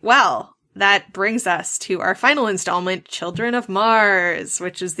right. Well, that brings us to our final installment, Children of Mars,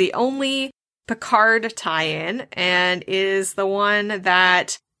 which is the only Picard tie-in and is the one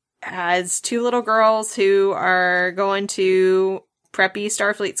that has two little girls who are going to preppy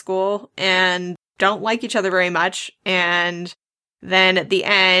Starfleet school and don't like each other very much, and then at the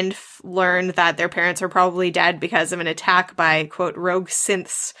end learn that their parents are probably dead because of an attack by, quote, rogue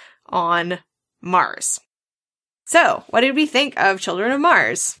synths on Mars. So, what did we think of Children of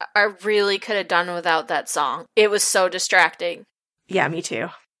Mars? I really could have done without that song. It was so distracting. Yeah, me too.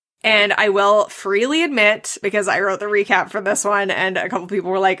 And I will freely admit, because I wrote the recap for this one, and a couple people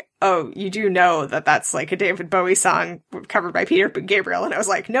were like, oh, you do know that that's like a David Bowie song covered by Peter Gabriel. And I was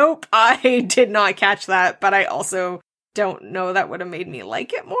like, nope, I did not catch that, but I also don't know that would have made me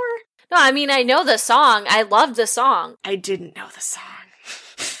like it more. No, I mean, I know the song. I love the song. I didn't know the song.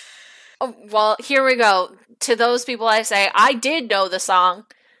 Oh, well, here we go. To those people I say, I did know the song.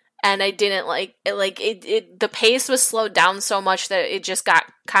 And I didn't like it. The pace was slowed down so much that it just got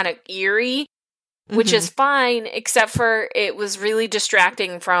kind of eerie, which is fine, except for it was really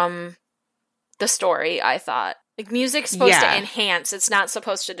distracting from the story, I thought. Like, music's supposed to enhance, it's not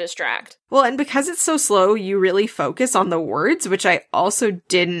supposed to distract. Well, and because it's so slow, you really focus on the words, which I also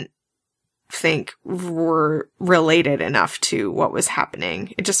didn't think were related enough to what was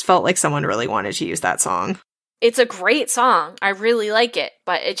happening. It just felt like someone really wanted to use that song. It's a great song. I really like it,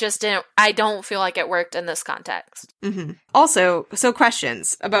 but it just didn't, I don't feel like it worked in this context. Mm-hmm. Also, so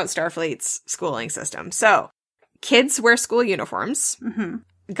questions about Starfleet's schooling system. So, kids wear school uniforms. Mm-hmm.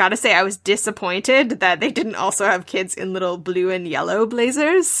 Gotta say, I was disappointed that they didn't also have kids in little blue and yellow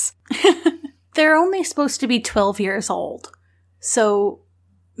blazers. They're only supposed to be 12 years old. So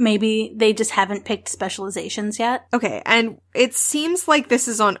maybe they just haven't picked specializations yet. Okay, and it seems like this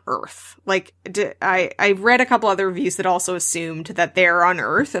is on Earth. Like, I read a couple other reviews that also assumed that they're on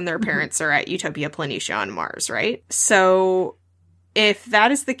Earth and their parents are at Utopia Planitia on Mars, right? So, if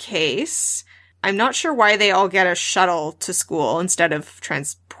that is the case, I'm not sure why they all get a shuttle to school instead of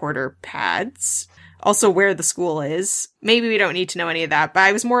transporter pads. Also, where the school is. Maybe we don't need to know any of that, but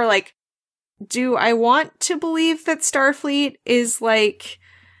I was more like, do I want to believe that Starfleet is, like,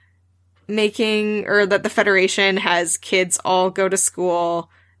 making, or that the Federation has kids all go to school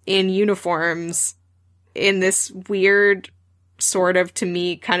in uniforms in this weird, sort of, to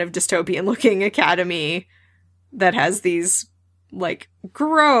me, kind of dystopian-looking academy that has these, like,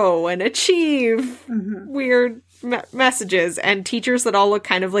 grow and achieve weird messages, and teachers that all look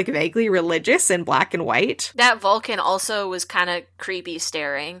kind of, like, vaguely religious in black and white. That Vulcan also was kind of creepy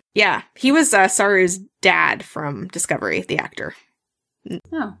staring. Yeah, he was Saru's dad from Discovery, the actor.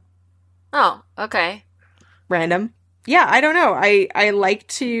 Oh, okay. Random. Yeah, I don't know. I like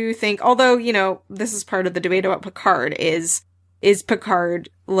to think, although, you know, this is part of the debate about Picard, is Picard,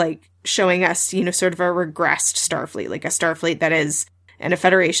 like, showing us, you know, sort of a regressed Starfleet, like a Starfleet that is, and a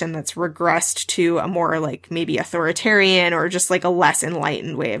Federation that's regressed to a more, like, maybe authoritarian or just, like, a less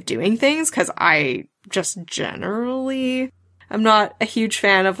enlightened way of doing things, because I just generally am not a huge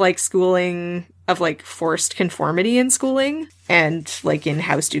fan of, like, schooling, of, like, forced conformity in schooling, and, like, in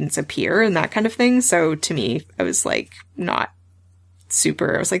how students appear and that kind of thing. So, to me, I was, like, not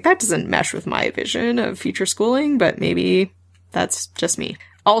super, I was like, that doesn't mesh with my vision of future schooling, but maybe that's just me.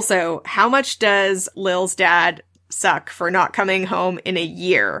 Also, how much does Lil's dad suck for not coming home in a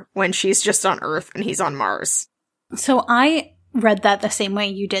year when she's just on Earth and he's on Mars? So I read that the same way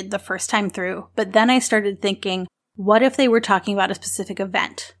you did the first time through, but then I started thinking, what if they were talking about a specific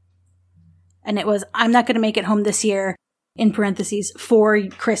event? And it was, I'm not going to make it home this year, in parentheses, for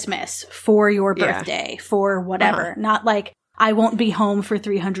Christmas, for your birthday, for whatever. Not like, I won't be home for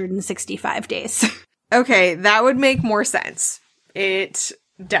 365 days. Okay, that would make more sense. It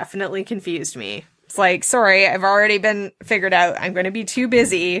definitely confused me. It's like, sorry, I've already been figured out. I'm going to be too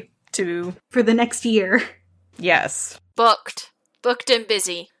busy to... For the next year. Yes. Booked and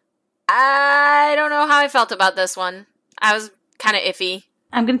busy. I don't know how I felt about this one. I was kind of iffy.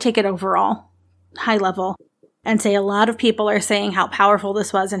 I'm going to take it overall, high level, and say a lot of people are saying how powerful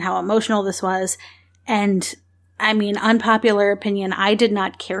this was and how emotional this was. And I mean, unpopular opinion, I did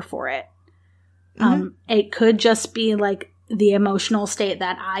not care for it. It could just be like the emotional state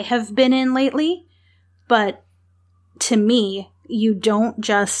that I have been in lately. But to me, you don't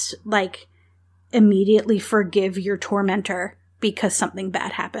just like immediately forgive your tormentor because something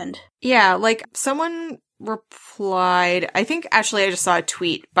bad happened. Yeah, like someone replied, I think actually I just saw a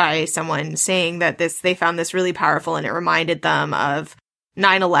tweet by someone saying that they found this really powerful and it reminded them of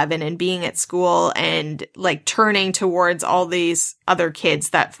 9/11 and being at school and like turning towards all these other kids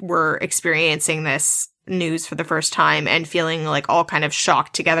that were experiencing this news for the first time and feeling like all kind of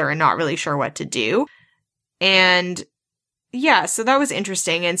shocked together and not really sure what to do. And yeah, so that was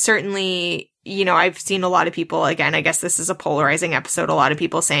interesting. And certainly, you know, I've seen a lot of people, again, I guess this is a polarizing episode, a lot of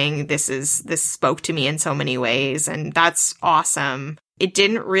people saying this spoke to me in so many ways, and that's awesome. It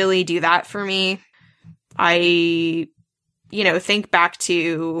didn't really do that for me. I, you know, think back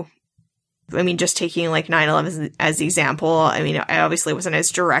to, I mean, just taking like 9/11 as the example. I mean, I obviously wasn't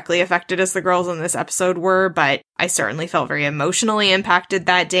as directly affected as the girls in this episode were, but I certainly felt very emotionally impacted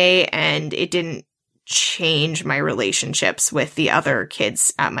that day, and it didn't change my relationships with the other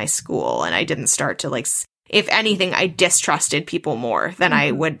kids at my school. And I didn't start to like, if anything, I distrusted people more than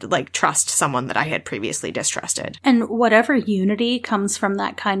I would like trust someone that I had previously distrusted. And whatever unity comes from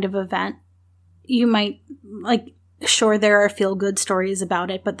that kind of event, you might like, sure, there are feel-good stories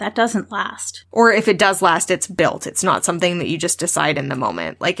about it, but that doesn't last. Or if it does last, it's built. It's not something that you just decide in the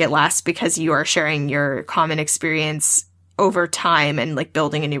moment. Like, it lasts because you are sharing your common experience over time and like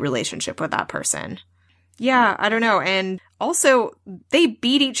building a new relationship with that person. Yeah, I don't know. And also, they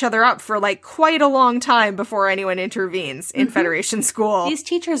beat each other up for like quite a long time before anyone intervenes in Federation School. These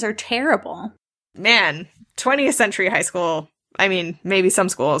teachers are terrible. Man, 20th century high school. I mean, maybe some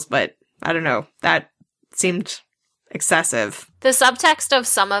schools, but I don't know. That seemed excessive. The subtext of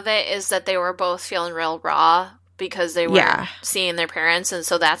some of it is that they were both feeling real raw because they were seeing their parents, and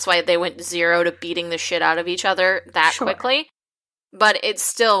so that's why they went 0 to beating the shit out of each other that quickly. But it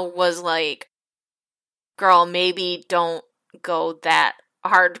still was like, girl, maybe don't go that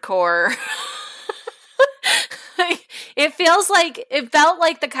hardcore. It felt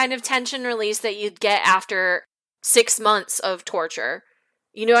like the kind of tension release that you'd get after 6 months of torture.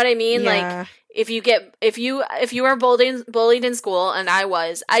 You know what I mean? Yeah. Like, if you are bullied in school, and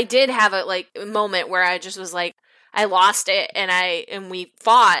I did have a moment where I just was like, I lost it, and we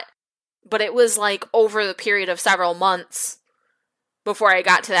fought, but it was like over the period of several months before I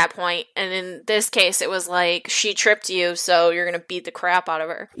got to that point. And in this case, it was like, she tripped you, so you're gonna beat the crap out of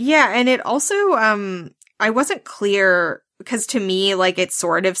her. Yeah, and it also, I wasn't clear, because to me, like, it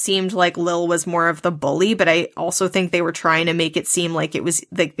sort of seemed like Lil was more of the bully, but I also think they were trying to make it seem like it was,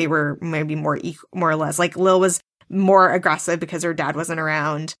 like, they were maybe more or less, like, Lil was more aggressive because her dad wasn't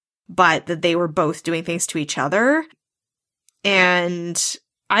around, but that they were both doing things to each other. And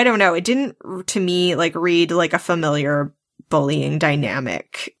I don't know, it didn't, to me, like, read like a familiar bullying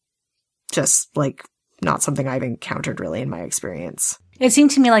dynamic. Just, like, not something I've encountered really in my experience. It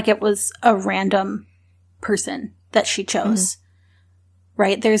seemed to me like it was a random person that she chose,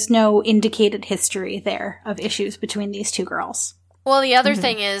 right? There's no indicated history there of issues between these two girls. Well, the other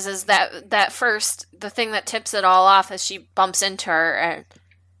thing is that first, the thing that tips it all off is she bumps into her, and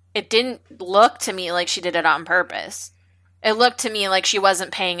it didn't look to me like she did it on purpose. It looked to me like she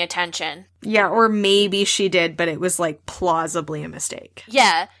wasn't paying attention. Yeah, or maybe she did, but it was, like, plausibly a mistake.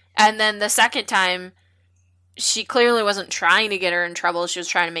 Yeah, and then the second time, she clearly wasn't trying to get her in trouble, she was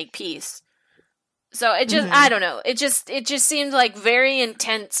trying to make peace. So it just, I don't know, it just seemed like very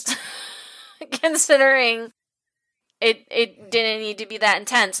intense, considering it didn't need to be that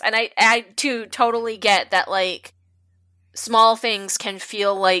intense. And I too totally get that, like, small things can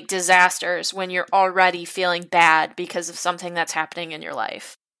feel like disasters when you're already feeling bad because of something that's happening in your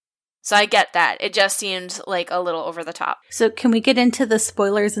life. So I get that. It just seemed like a little over the top. So can we get into the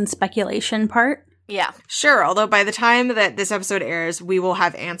spoilers and speculation part? Yeah. Sure, although by the time that this episode airs, we will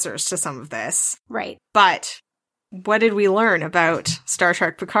have answers to some of this. Right. But what did we learn about Star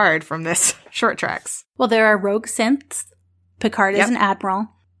Trek Picard from this short tracks? Well, there are rogue synths. Picard is an admiral.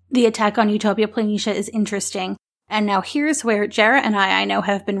 The attack on Utopia Planitia is interesting. And now here's where Jarrah and I know,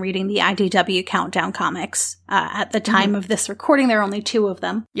 have been reading the IDW Countdown comics. At the time of this recording, there are only 2 of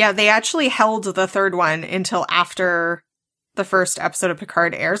them. Yeah, they actually held the third one until after the first episode of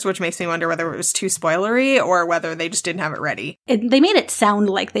Picard airs, which makes me wonder whether it was too spoilery or whether they just didn't have it ready. They made it sound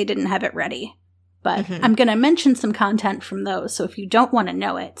like they didn't have it ready. But I'm going to mention some content from those, so if you don't want to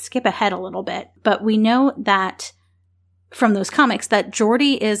know it, skip ahead a little bit. But we know that from those comics that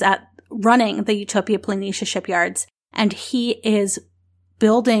Geordi is running the Utopia Planitia shipyards, and he is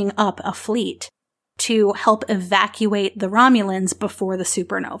building up a fleet to help evacuate the Romulans before the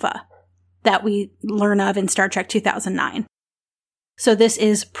supernova that we learn of in Star Trek 2009. So this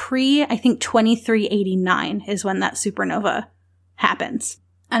is I think 2389 is when that supernova happens.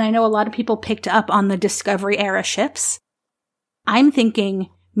 And I know a lot of people picked up on the Discovery era ships. I'm thinking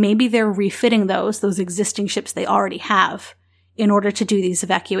maybe they're refitting those existing ships they already have in order to do these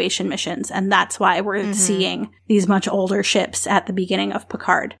evacuation missions. And that's why we're seeing these much older ships at the beginning of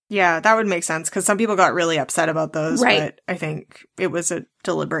Picard. Yeah, that would make sense, because some people got really upset about those, right. But I think it was a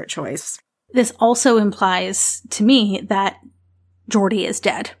deliberate choice. This also implies to me that Geordi is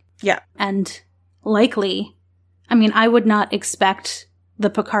dead. Yeah. And likely, I mean, I would not expect the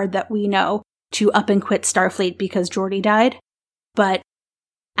Picard that we know to up and quit Starfleet because Geordi died. But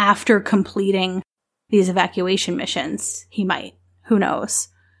after completing these evacuation missions, he might. Who knows?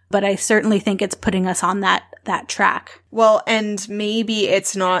 But I certainly think it's putting us on that track. Well, and maybe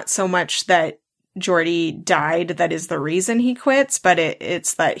it's not so much that Geordi died that is the reason he quits, but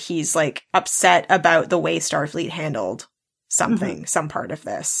it's that he's like upset about the way Starfleet handled something, some part of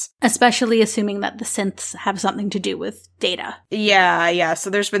this. Especially assuming that the synths have something to do with Data. Yeah. So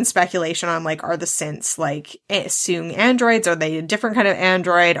there's been speculation on, like, are the synths, like, Soong androids? Are they a different kind of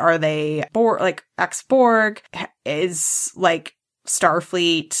android? Are they ex-Borg? Is, like,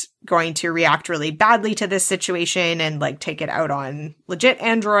 Starfleet going to react really badly to this situation and, like, take it out on legit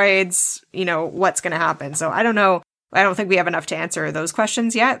androids? You know, what's going to happen? So I don't know. I don't think we have enough to answer those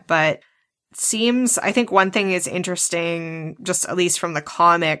questions yet, but I think one thing is interesting, just at least from the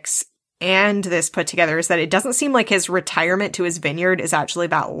comics and this put together, is that it doesn't seem like his retirement to his vineyard is actually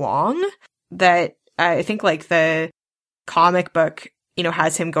that long. That I think, like, the comic book, you know,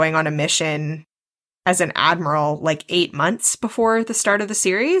 has him going on a mission as an admiral like 8 months before the start of the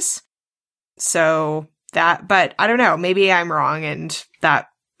series. So but I don't know, maybe I'm wrong, and that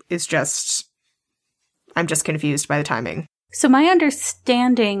is I'm just confused by the timing. So my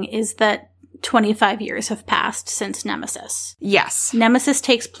understanding is that 25 years have passed since Nemesis. Yes. Nemesis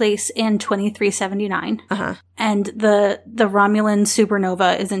takes place in 2379. Uh-huh. And the Romulan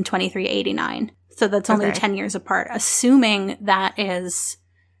supernova is in 2389. So that's only 10 years apart. Assuming that is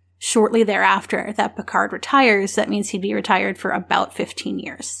shortly thereafter that Picard retires, that means he'd be retired for about 15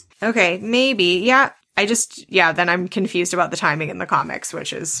 years. Okay, maybe. Yeah. Then I'm confused about the timing in the comics,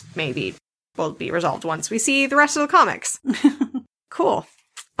 which is maybe will be resolved once we see the rest of the comics. Cool.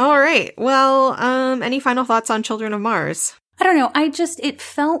 All right. Well, any final thoughts on Children of Mars? I don't know. It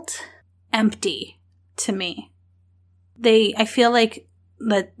felt empty to me. I feel like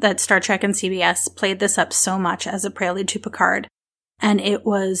that Star Trek and CBS played this up so much as a prelude to Picard. And it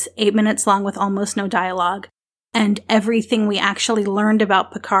was 8 minutes long with almost no dialogue. And everything we actually learned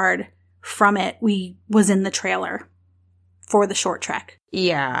about Picard from it, was in the trailer for the short trek.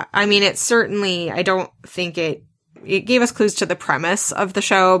 Yeah. I mean, it certainly, I don't think it gave us clues to the premise of the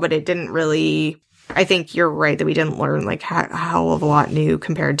show, but it didn't really, I think you're right that we didn't learn, like, a hell of a lot new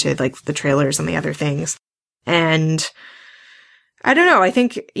compared to, like, the trailers and the other things. And I don't know, I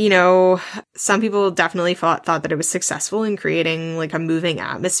think, you know, some people definitely thought that it was successful in creating, like, a moving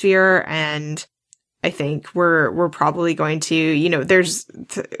atmosphere, and I think we're probably going to, you know,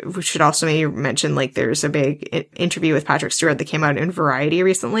 we should also maybe mention, like, there's a big interview with Patrick Stewart that came out in Variety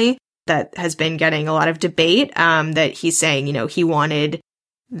recently that has been getting a lot of debate, that he's saying, you know, he wanted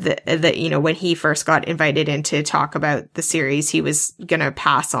you know, when he first got invited in to talk about the series, he was gonna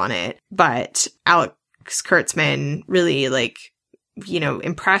pass on it. But Alex Kurtzman really, like, you know,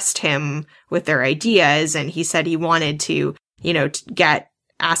 impressed him with their ideas, and he said he wanted to, you know, get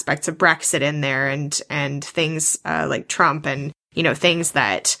aspects of Brexit in there and things like Trump and, you know, things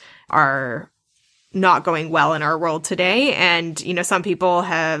that are not going well in our world today. And, you know, some people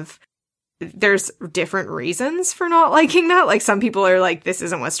there's different reasons for not liking that. Like, some people are like, this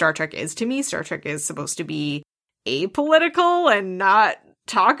isn't what Star Trek is to me. Star Trek is supposed to be apolitical and not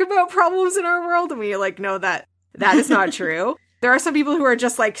talk about problems in our world. And we, like, know that is not true. There are some people who are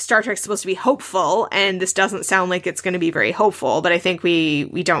just like, Star Trek's supposed to be hopeful, and this doesn't sound like it's going to be very hopeful. But I think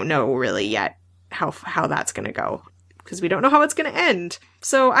we don't know really yet how that's going to go, because we don't know how it's going to end.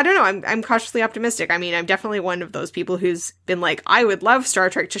 So I don't know. I'm cautiously optimistic. I mean, I'm definitely one of those people who's been like, I would love Star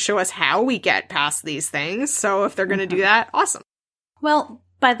Trek to show us how we get past these things. So if they're going to do that, awesome. Well,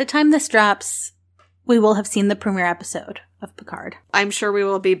 by the time this drops, we will have seen the premiere episode of Picard. I'm sure we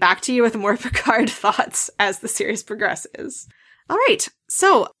will be back to you with more Picard thoughts as the series progresses. All right.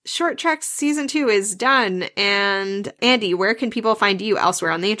 So Short Treks Season 2 is done. And Andy, where can people find you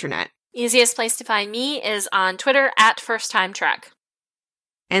elsewhere on the internet? Easiest place to find me is on Twitter at FirstTimeTrek.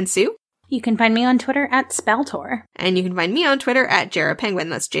 And Sue? You can find me on Twitter at Spaltor. And you can find me on Twitter at Jarrah Penguin.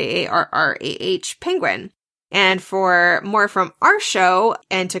 That's JARRAH Penguin. And for more from our show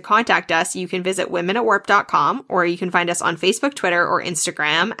and to contact us, you can visit womenatwarp.com, or you can find us on Facebook, Twitter, or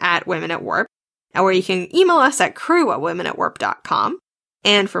Instagram at Women at Warp, or you can email us at crew@womenatwarp.com.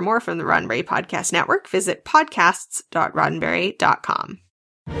 And for more from the Roddenberry Podcast Network, visit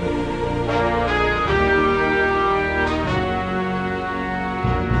podcasts.roddenberry.com.